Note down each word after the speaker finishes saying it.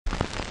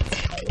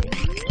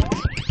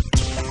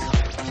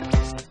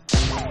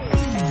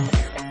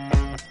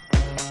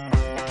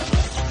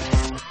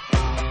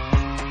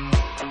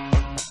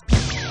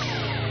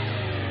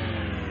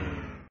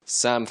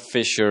Sam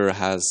Fisher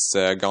has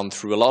gone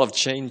through a lot of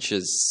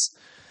changes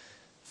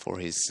for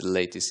his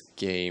latest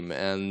game.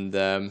 And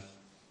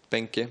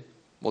Bengt,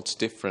 what's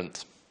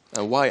different?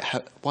 And why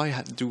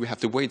do we have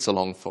to wait so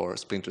long for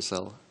Splinter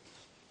Cell?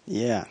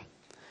 Yeah,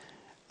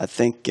 I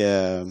think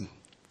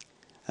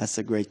that's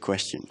a great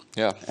question.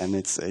 Yeah, and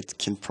it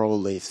can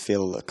probably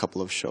fill a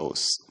couple of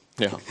shows.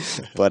 Yeah,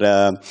 but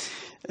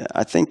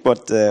I think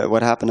what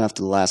happened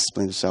after the last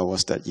Splinter Cell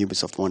was that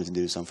Ubisoft wanted to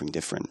do something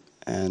different.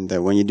 And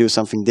when you do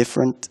something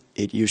different,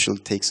 it usually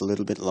takes a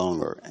little bit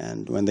longer.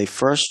 And when they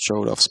first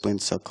showed off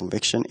Splinter Cell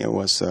Conviction, it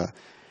was a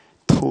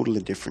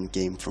totally different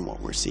game from what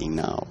we're seeing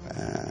now.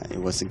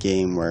 It was a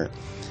game where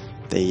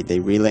they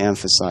really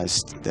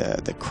emphasized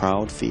the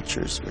crowd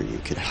features, where you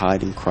could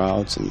hide in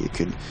crowds and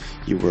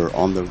you were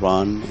on the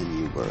run and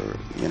you were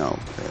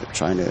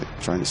trying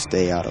to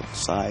stay out of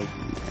sight,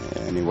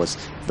 and it was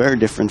very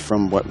different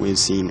from what we've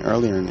seen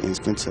earlier in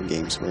Splinter Cell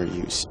games, where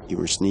you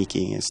were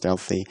sneaky and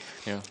stealthy.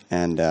 Yeah.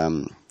 And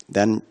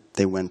then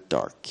they went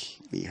dark.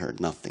 We heard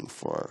nothing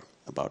for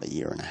about a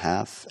year and a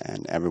half,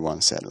 and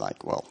everyone said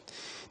like, well,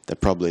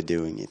 they're probably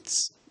doing it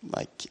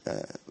like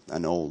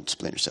an old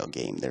Splinter Cell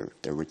game.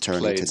 They're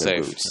returning to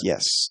their roots.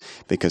 Yes,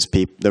 because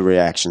the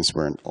reactions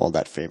weren't all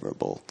that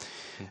favorable.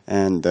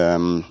 And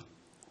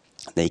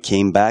they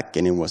came back,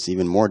 and it was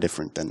even more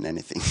different than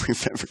anything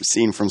we've ever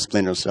seen from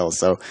Splinter Cell.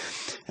 So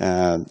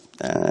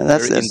that's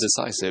very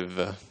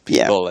indecisive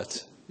people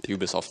at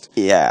Ubisoft.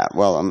 Yeah,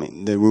 well, I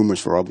mean, the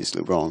rumors were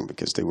obviously wrong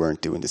because they weren't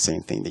doing the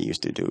same thing they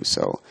used to do.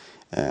 So,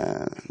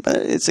 but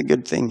it's a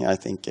good thing. I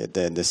think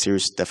the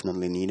series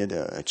definitely needed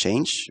a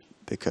change,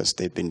 because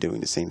they've been doing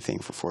the same thing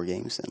for 4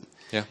 games, and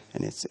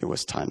it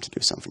was time to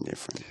do something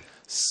different.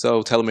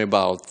 So tell me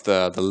about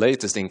the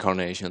latest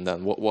incarnation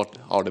then. What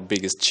are the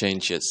biggest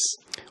changes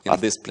in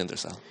this Splinter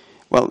Cell?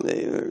 Well,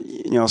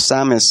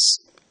 Sam is,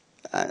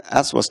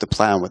 as was the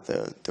plan with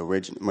the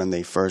original, when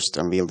they first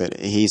unveiled it,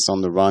 he's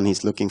on the run.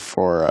 He's looking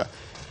for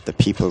the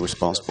people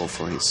responsible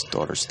for his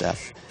daughter's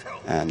death.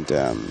 And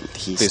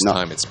this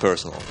time it's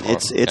personal.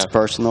 It's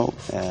personal.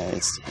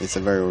 It's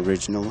a very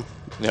original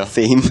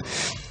theme,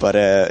 but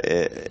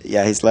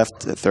he's left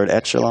the third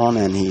echelon,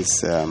 and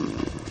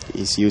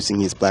he's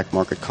using his black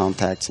market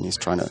contacts, and he's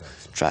trying to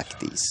track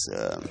these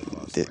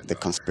the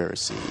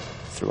conspiracy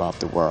throughout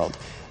the world.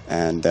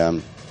 And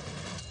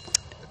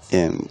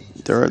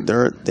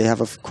they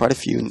have quite a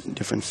few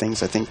different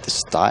things. I think the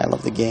style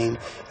of the game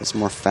is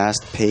more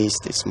fast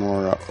paced. It's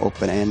more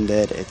open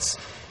ended.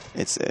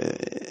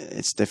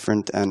 It's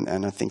different,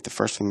 and I think the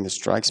first thing that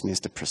strikes me is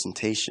the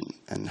presentation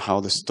and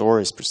how the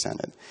story is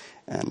presented,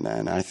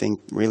 and I think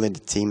really the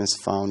team has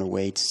found a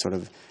way to sort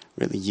of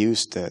really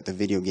use the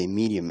video game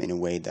medium in a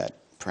way that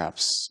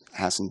perhaps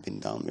hasn't been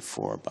done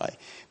before,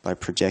 by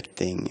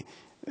projecting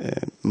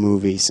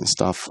movies and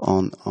stuff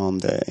on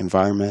the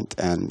environment,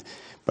 and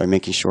by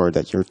making sure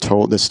that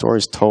the story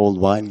is told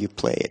while you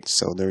play it.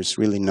 So there's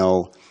really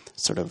no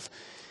sort of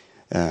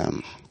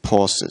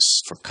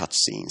pauses for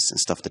cutscenes and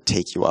stuff that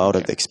take you out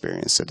of the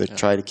experience. So they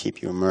try to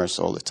keep you immersed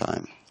all the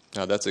time.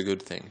 No, that's a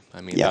good thing.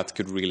 I mean, that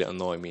could really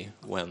annoy me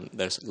when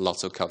there's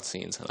lots of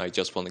cutscenes and I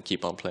just want to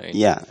keep on playing.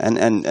 Yeah, and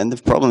the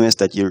problem is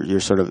that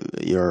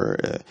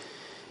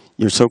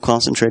you're so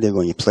concentrated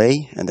when you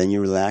play, and then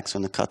you relax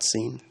on the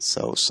cutscene.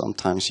 So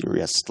sometimes you're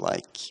just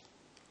like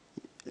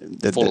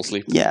fall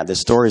asleep. Yeah, the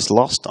story is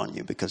lost on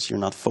you because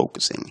you're not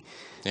focusing.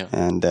 Yeah,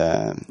 and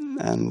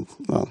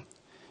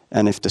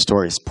if the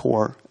story is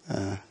poor,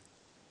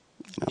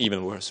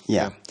 even worse.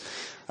 Yeah.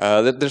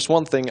 There's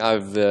one thing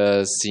I've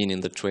seen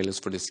in the trailers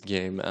for this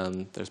game,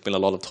 and there's been a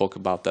lot of talk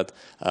about that.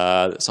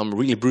 Some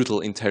really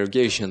brutal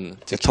interrogation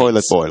techniques. The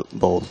toilet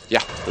bowl.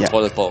 Yeah, the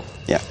toilet bowl.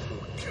 Yeah.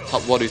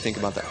 What do you think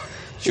about that?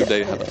 Should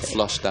they have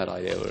flushed that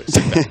idea, or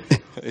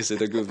is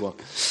it a good one?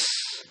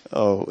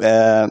 Oh,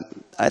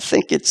 I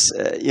think it's,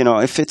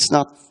 if it's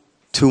not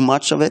too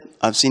much of it.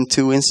 I've seen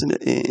 2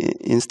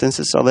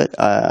 instances of it.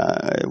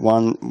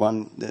 One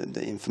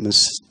the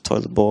infamous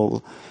toilet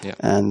bowl,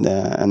 and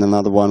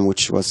another one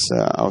which was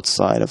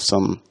outside of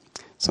some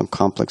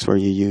complex where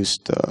you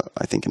used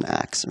I think an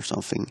axe or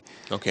something.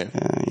 Okay.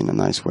 In a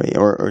nice way,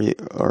 or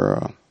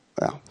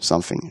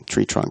something,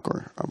 tree trunk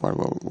or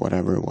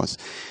whatever it was.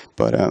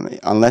 But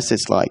unless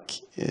it's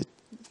like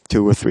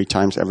 2 or 3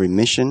 times every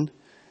mission,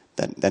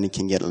 then it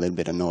can get a little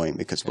bit annoying,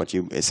 because what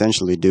you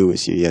essentially do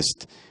is you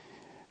just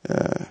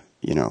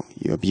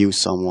you abuse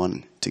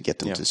someone to get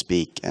them to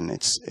speak, and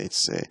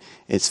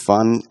it's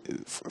fun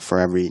for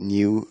every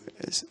new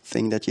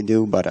thing that you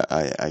do. But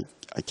I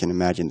can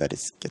imagine that it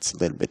gets a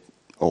little bit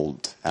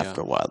old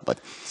after a while.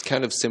 But it's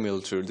kind of similar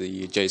to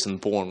the Jason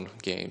Bourne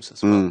games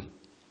as well.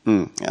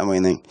 I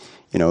mean,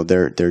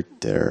 they're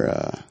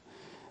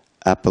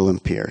apple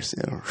and pears.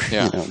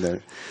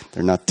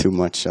 They're not too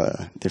much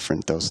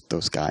different,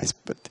 those guys.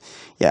 But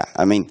yeah,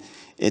 I mean,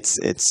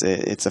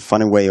 it's a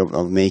funny way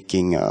of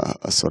making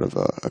a sort of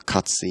a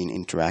cutscene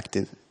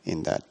interactive,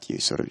 in that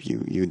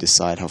you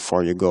decide how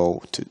far you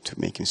go to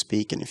make him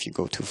speak, and if you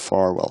go too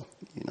far, well,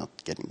 you're not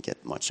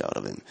get much out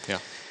of him. Yeah.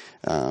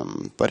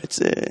 But it's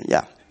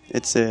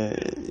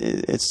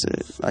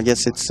I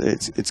guess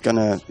it's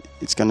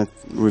gonna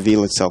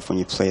reveal itself when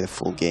you play the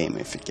full game,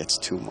 if it gets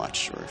too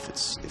much or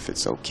if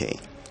it's okay.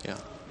 Yeah.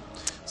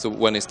 So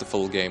when is the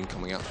full game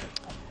coming out?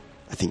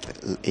 I think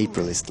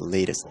April is the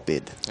latest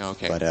bid.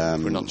 Okay, but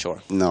we're not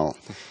sure. No,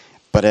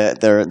 but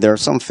there are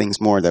some things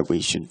more that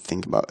we should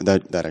think about,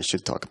 that I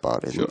should talk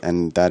about, Sure.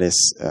 and that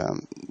is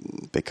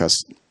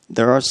because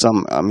there are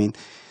some. I mean,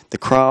 the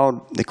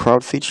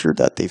crowd feature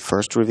that they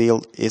first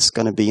revealed is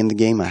going to be in the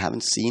game. I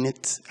haven't seen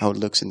it, how it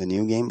looks in the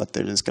new game, but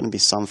there's going to be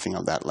something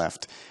of that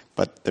left.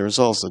 But there's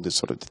also the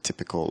sort of the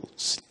typical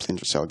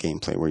Splinter Cell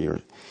gameplay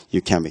where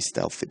you can be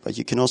stealthy, but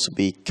you can also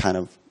be kind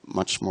of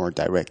much more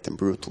direct and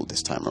brutal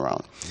this time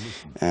around.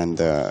 And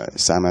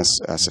Sam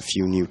has a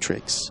few new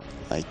tricks,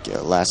 like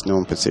last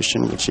known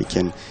position, which he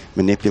can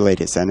manipulate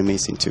his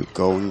enemies into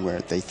going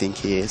where they think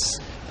he is,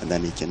 and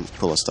then he can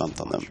pull a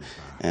stunt on them.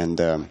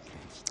 And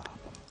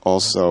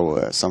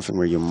also something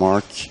where you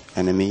mark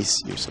enemies,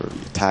 you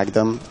tag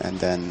them, and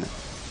then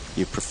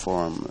you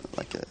perform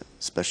like a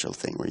special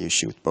thing where you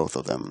shoot both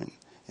of them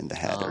in the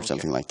head or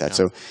something like that. Yeah.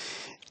 So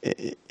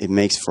it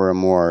makes for a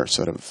more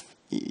sort of,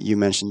 you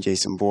mentioned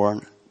Jason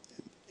Bourne,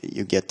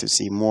 you get to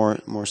see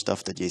more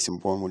stuff that Jason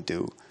Bourne would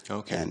do,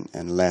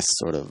 and less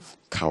sort of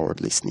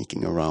cowardly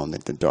sneaking around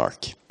in the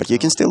dark. But you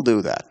can still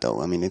do that, though.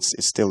 I mean, it's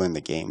still in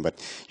the game, but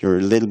you're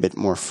a little bit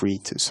more free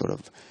to sort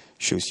of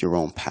choose your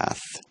own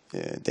path.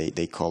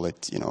 They call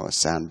it, a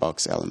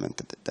sandbox element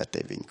that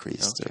they've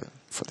increased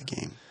for the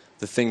game.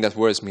 The thing that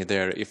worries me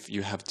there, if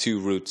you have two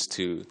routes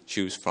to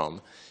choose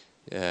from,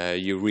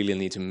 you really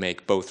need to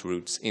make both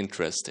routes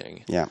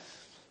interesting. Yeah.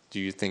 Do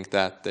you think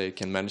that they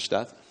can manage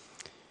that?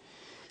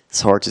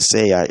 It's hard to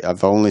say.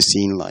 I've only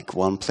seen like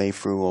one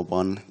playthrough or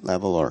one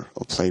level or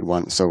played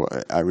one, so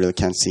I really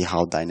can't see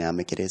how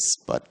dynamic it is.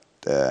 But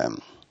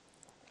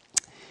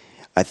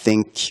I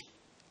think,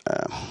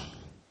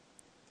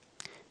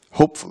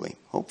 hopefully,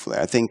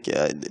 I think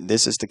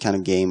this is the kind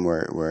of game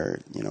where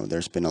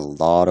there's been a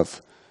lot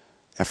of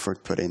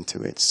effort put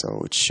into it,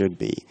 so it should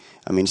be.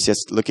 I mean, it's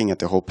just looking at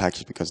the whole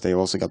package, because they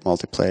also got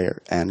multiplayer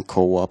and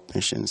co-op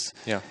missions.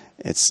 Yeah.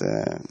 It's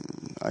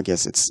I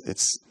guess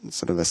it's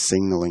sort of a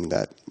signaling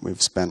that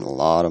we've spent a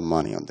lot of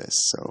money on this.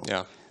 So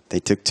yeah, they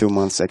took 2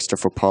 months extra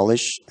for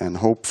polish, and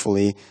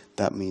hopefully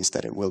that means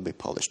that it will be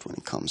polished when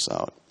it comes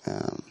out.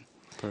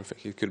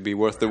 Perfect. It could be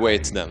worth the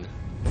wait then.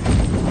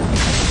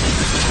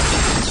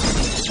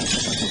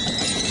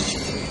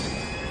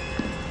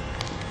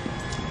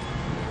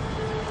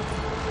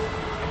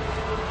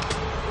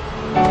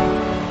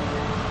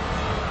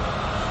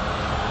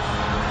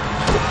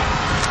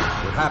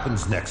 What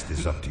happens next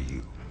is up to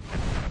you.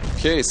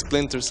 Okay,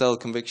 Splinter Cell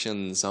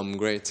Conviction, some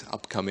great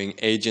upcoming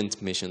agent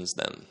missions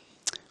then.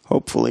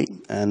 Hopefully,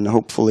 and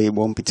hopefully it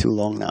won't be too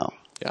long now.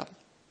 Yeah.